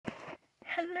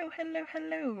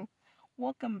Hello.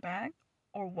 Welcome back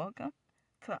or welcome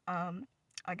to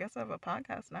I guess I have a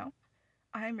podcast now.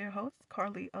 I am your host,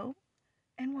 Carly O,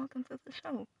 and welcome to the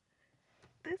show.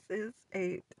 This is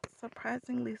a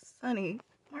surprisingly sunny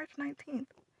March 19th,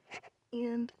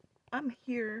 and I'm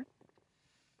here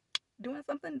doing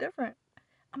something different.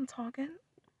 I'm talking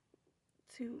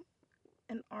to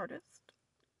an artist.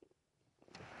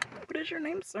 What is your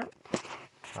name, sir?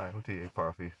 Hi, I'm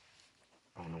TA.Prophey.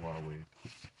 I don't know why I waved.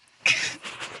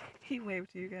 He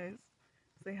waved to you guys.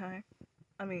 Say hi.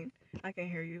 I mean, I can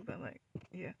hear you, but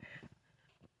yeah.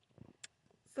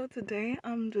 So today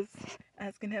I'm just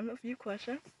asking him a few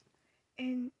questions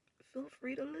and feel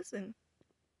free to listen.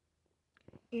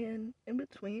 And in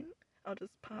between, I'll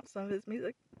just pop some of his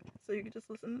music so you can just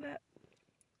listen to that.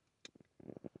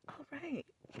 All right.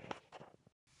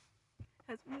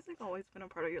 Has music always been a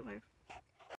part of your life?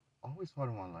 Always part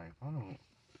of my life.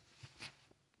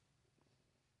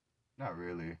 Not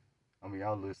really. I mean,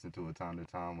 I'll listen to it time to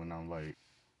time when I'm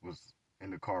was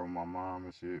in the car with my mom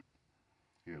and shit.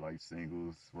 Hear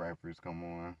singles, rappers come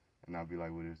on, and I'll be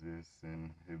like, what is this?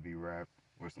 And it'd be rap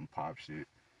or some pop shit.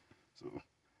 So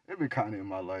it been kind of in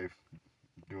my life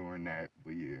doing that,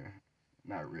 but yeah.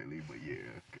 Not really, but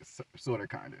yeah. Sort of,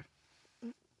 kind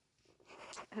of.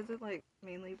 Has it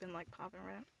mainly been pop and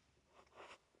rap?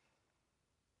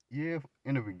 Yeah,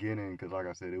 in the beginning, because like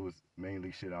I said, it was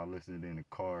mainly shit I listened in the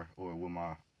car or with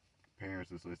my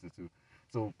parents was listening to.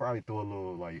 So probably throw a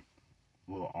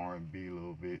little R&B a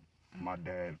little bit. My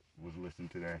dad was listening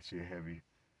to that shit heavy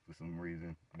for some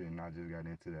reason. Then I just got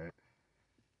into that.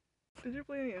 Did you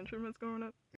play any instruments growing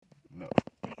up? No.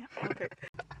 Damn, okay.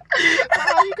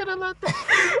 How are you gonna let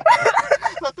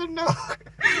them know?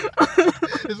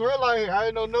 It's real life. I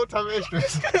ain't know no type of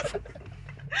instruments.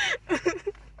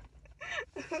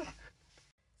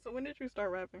 So when did you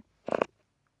start rapping?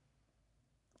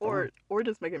 Or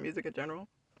just making music in general?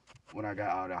 When I got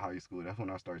out of high school, that's when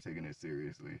I started taking it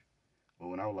seriously. But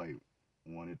when I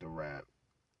wanted to rap,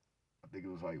 I think it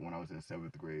was when I was in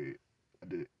 7th grade.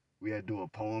 We had to do a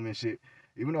poem and shit.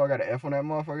 Even though I got an F on that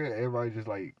motherfucker, everybody just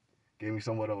gave me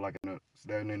somewhat of a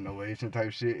standing ovation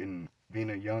type shit. And being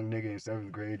a young nigga in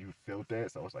 7th grade, you felt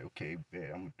that. So I was like, okay,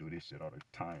 bet I'm gonna do this shit all the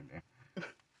time, man. That's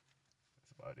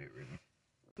about it, really.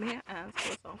 May I ask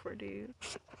what software do you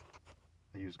use?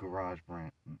 I use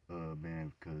GarageBand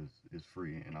because it's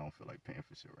free and I don't feel like paying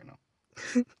for shit right now.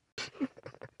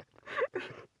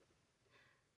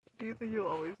 Do you think you'll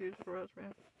always use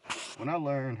GarageBand? When I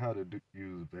learned how to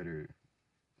use better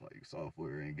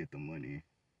software and get the money,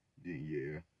 then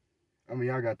yeah. I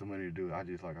mean, I got the money to do it. I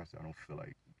just, like I said, I don't feel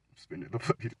like spending the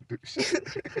money to do shit.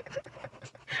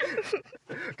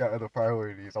 Got other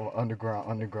priorities. I'm an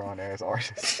underground ass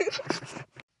artist.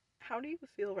 How do you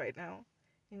feel right now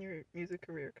in your music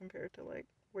career compared to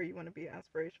where you want to be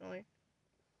aspirationally?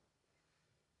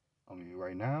 I mean,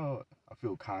 right now, I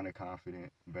feel kind of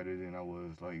confident, better than I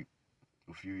was a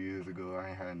few years ago. I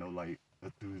ain't had no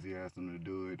enthusiasm to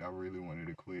do it. I really wanted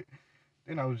to quit.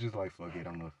 Then I was just like, fuck it,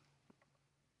 I'm gonna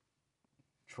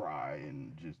try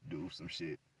and just do some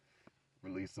shit.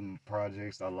 Release some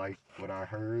projects I like what I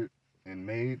heard and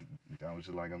made. I was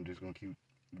just like, I'm just gonna keep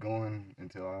going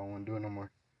until I don't want to do it no more.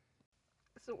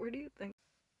 So where do you think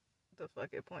the fuck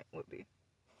it point would be?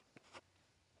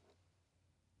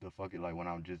 The fuck it, when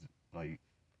I'm just I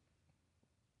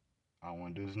don't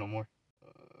want to do this no more.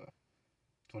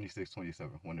 26,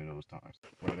 27, one of those times.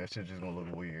 Bro, that shit just gonna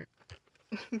look weird.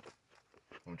 I'm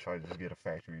gonna try to just get a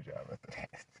factory job after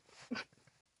that.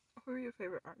 Who are your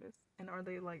favorite artists? And are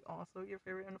they also your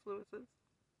favorite influences?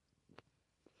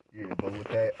 Yeah, but with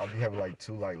that, I'll be having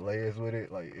two layers with it.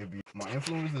 It'd be my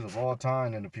influences of all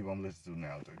time and the people I'm listening to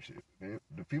now type shit.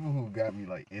 The people who got me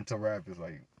into rap is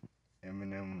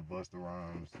Eminem, Busta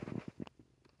Rhymes,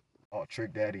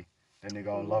 Trick Daddy. That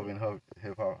nigga on Love and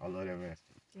Hip Hop. I love that man.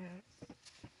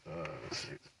 Yeah.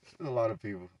 Shit. There's a lot of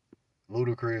people.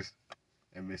 Ludacris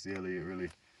and Missy Elliott, really.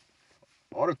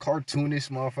 All the cartoonish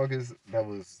motherfuckers that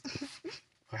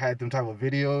had them type of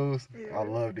videos. Yeah. I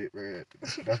loved it, man.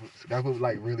 That's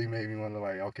what really made me want to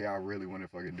okay, I really want to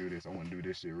fucking do this. I want to do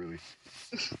this shit really.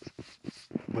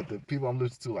 But the people I'm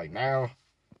listening to now,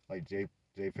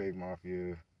 J.P.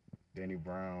 Mafia, Danny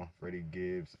Brown, Freddie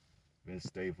Gibbs, Vince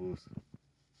Staples,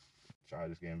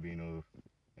 Childish Gambino,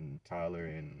 and Tyler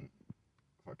and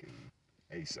fucking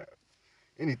ASAP.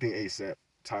 Anything ASAP,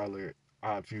 Tyler,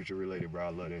 Odd Future related, bro. I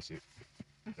love that shit.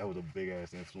 That was a big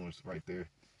ass influence right there.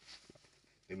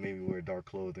 It made me wear dark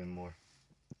clothing more.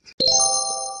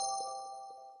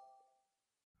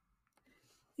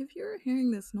 If you're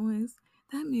hearing this noise,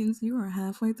 that means you are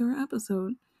halfway through our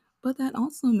episode. But that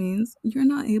also means you're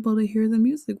not able to hear the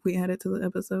music we added to the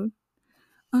episode.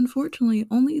 Unfortunately,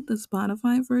 only the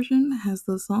Spotify version has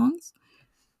the songs,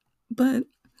 but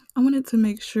I wanted to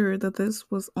make sure that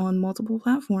this was on multiple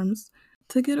platforms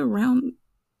to get around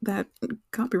that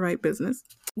copyright business.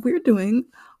 We're doing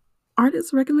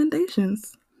artist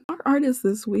recommendations. Our artist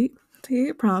this week,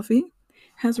 TA.Prophey,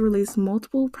 has released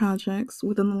multiple projects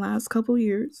within the last couple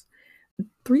years,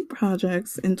 3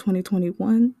 projects in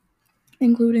 2021,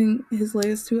 including his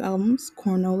latest 2 albums,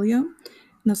 Cornolia,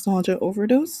 Nostalgia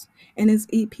Overdose, and his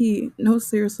EP, No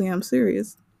Seriously, I'm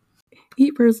Serious.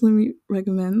 He personally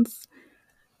recommends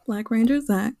Black Ranger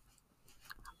Zach,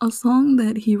 a song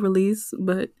that he released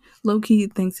but low-key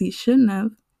thinks he shouldn't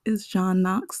have is John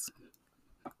Knox.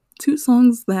 2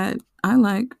 songs that I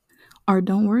like are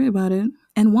Don't Worry About It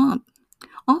and Womp.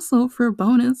 Also, for a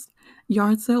bonus,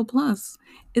 Yard Sale Plus.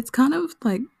 It's kind of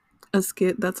like a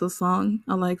skit that's a song.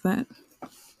 I like that.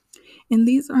 And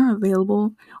these are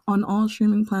available on all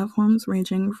streaming platforms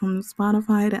ranging from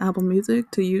Spotify to Apple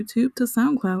Music to YouTube to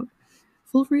SoundCloud.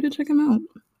 Feel free to check them out.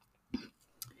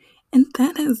 And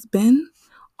that has been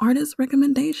artist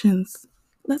recommendations.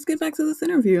 Let's get back to this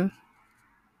interview.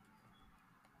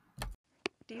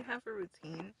 Do you have a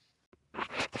routine?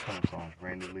 Some songs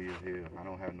randomly as hell. I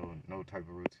don't have no type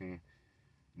of routine.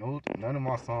 None of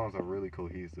my songs are really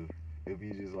cohesive. It'll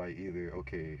be just like either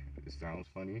okay, it sounds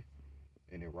funny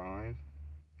and it rhymes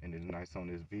and it's nice on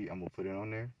this beat. I'm gonna put it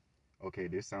on there. Okay,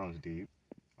 this sounds deep.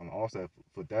 I'm also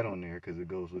put that on there because it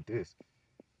goes with this.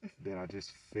 Then I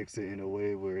just fix it in a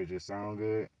way where it just sound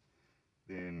good.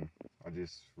 Then I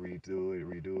just redo it,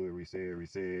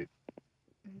 resay it.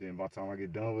 Then by the time I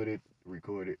get done with it,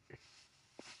 record it.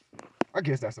 I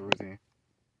guess that's a routine.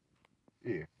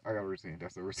 Yeah, I got a routine.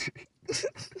 That's a routine.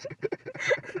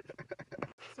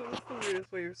 So what's the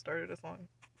weirdest way you started a song?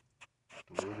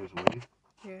 The weirdest way?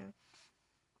 Yeah.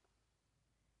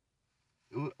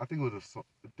 I think it was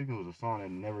a song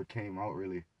that never came out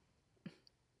really.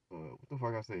 What the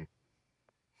fuck I say?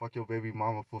 Fuck your baby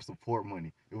mama for support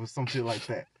money. It was some shit like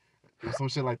that. It was some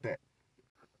shit like that.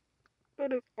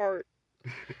 That is art.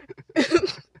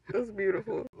 That's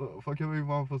beautiful. Fuck your baby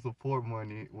mama for support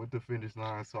money. Went to finish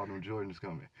line, saw them Jordans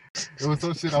coming. It was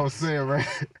some shit I was saying, right?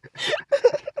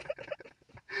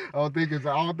 I don't think it's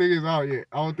out yet.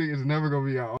 I don't think it's never gonna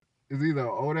be out. It's either an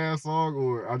old ass song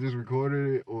or I just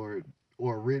recorded it or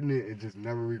written it and just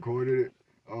never recorded it.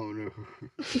 I don't know.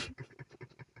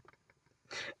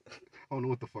 I don't know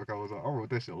what the fuck I was on. I wrote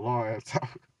that shit a long ass time.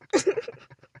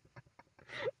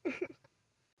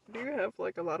 Do you have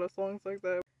like a lot of songs like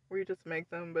that where you just make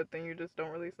them but then you just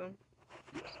don't release them?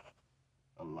 Yes.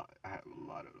 A lot. I have a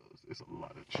lot of those. It's a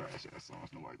lot of trash ass songs.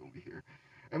 Nobody gonna be here.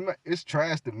 And it's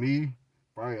trash to me.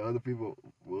 Probably other people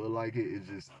will like it. It's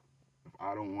just if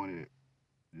I don't want to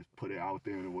just put it out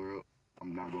there in the world,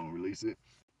 I'm not gonna release it.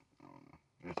 I don't know.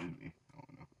 That's just me. I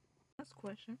don't know. Last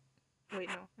question. Wait,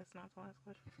 no, that's not the last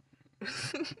question.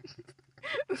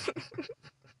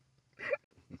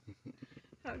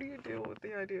 How do you deal with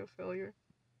the idea of failure?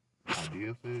 Idea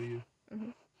of failure?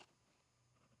 Mm-hmm.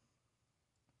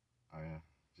 I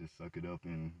just suck it up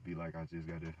and be like, I just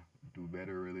gotta do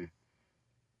better. Really,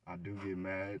 I do get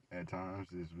mad at times.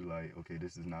 Just be like, okay,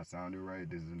 this is not sounding right.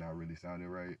 This is not really sounding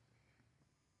right.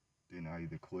 Then I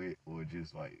either quit or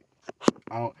just like,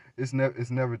 I don't. It's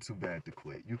never too bad to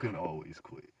quit. You can always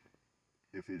quit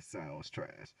if it sounds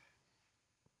trash.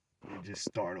 And just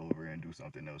start over and do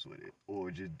something else with it, or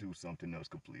just do something else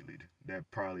completely. That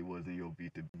probably wasn't your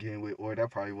beat to begin with, or that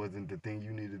probably wasn't the thing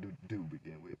you needed to do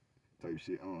begin with. Type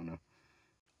shit. I don't know.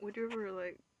 Would you ever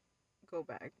like go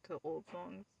back to old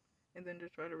songs and then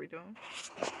just try to redo them?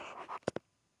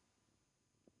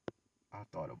 I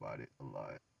thought about it a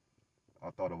lot. I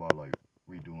thought about like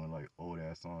redoing like old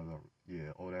ass songs.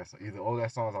 Either old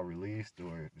ass songs I released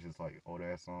or just like old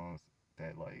ass songs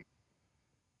that like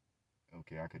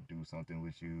okay I could do something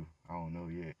with you. I don't know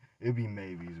yet. It'd be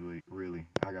maybes really.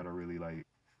 I gotta really like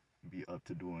be up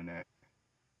to doing that.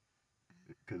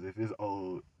 Cause if it's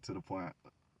old to the point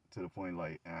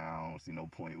like I don't see no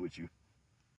point with you.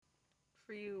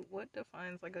 For you, what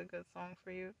defines like a good song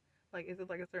for you? Like, is it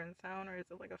like a certain sound or is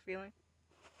it like a feeling?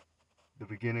 The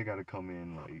beginning gotta come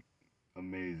in like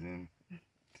amazing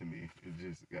to me. It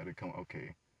just gotta come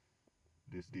okay.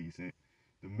 This decent.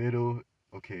 The middle,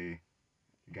 okay.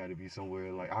 It gotta be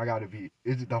somewhere like I gotta be.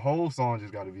 It's the whole song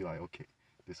just gotta be like okay.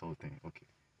 This whole thing, okay.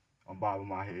 I'm bobbing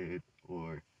my head,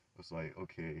 or it's like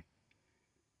okay.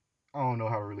 I don't know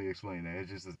how to really explain that.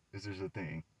 It's just a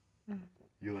thing. Mm-hmm.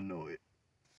 You'll know it.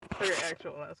 For your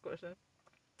actual last question,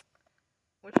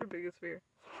 what's your biggest fear?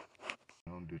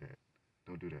 Don't do that.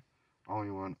 Don't do that. I don't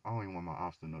even want my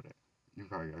ops to know that. You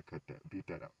probably gotta cut that. Beat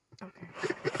that out. Okay.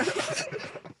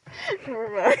 Never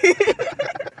mind.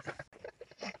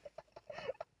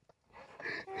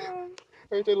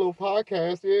 Heard that little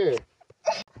podcast, yeah.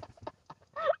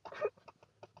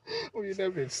 Oh, you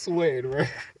never been sweating, right?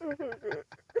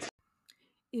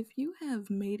 If you have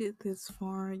made it this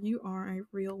far, you are a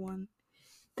real one.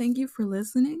 Thank you for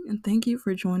listening and thank you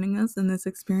for joining us in this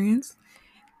experience.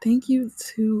 Thank you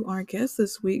to our guest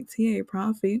this week,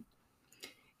 TA.Prophey.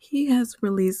 He has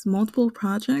released multiple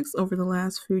projects over the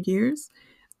last few years,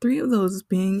 3 of those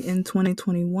being in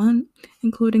 2021,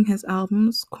 including his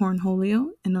albums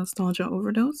Cornholio and Nostalgia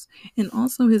Overdose, and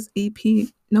also his EP,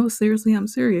 No Seriously, I'm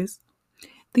Serious.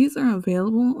 These are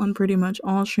available on pretty much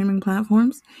all streaming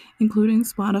platforms, including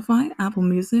Spotify, Apple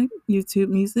Music, YouTube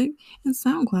Music, and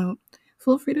SoundCloud.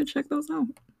 Feel free to check those out.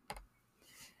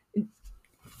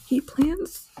 He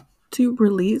plans to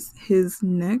release his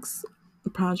next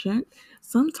project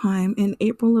sometime in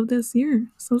April of this year,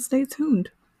 so stay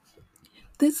tuned.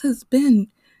 This has been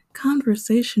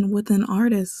Conversation with an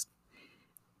Artist.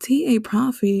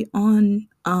 TA.Prophey on,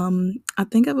 I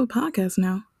think I have a podcast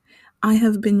now. I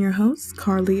have been your host,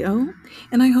 Carly O,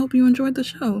 and I hope you enjoyed the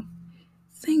show.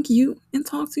 Thank you, and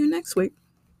talk to you next week.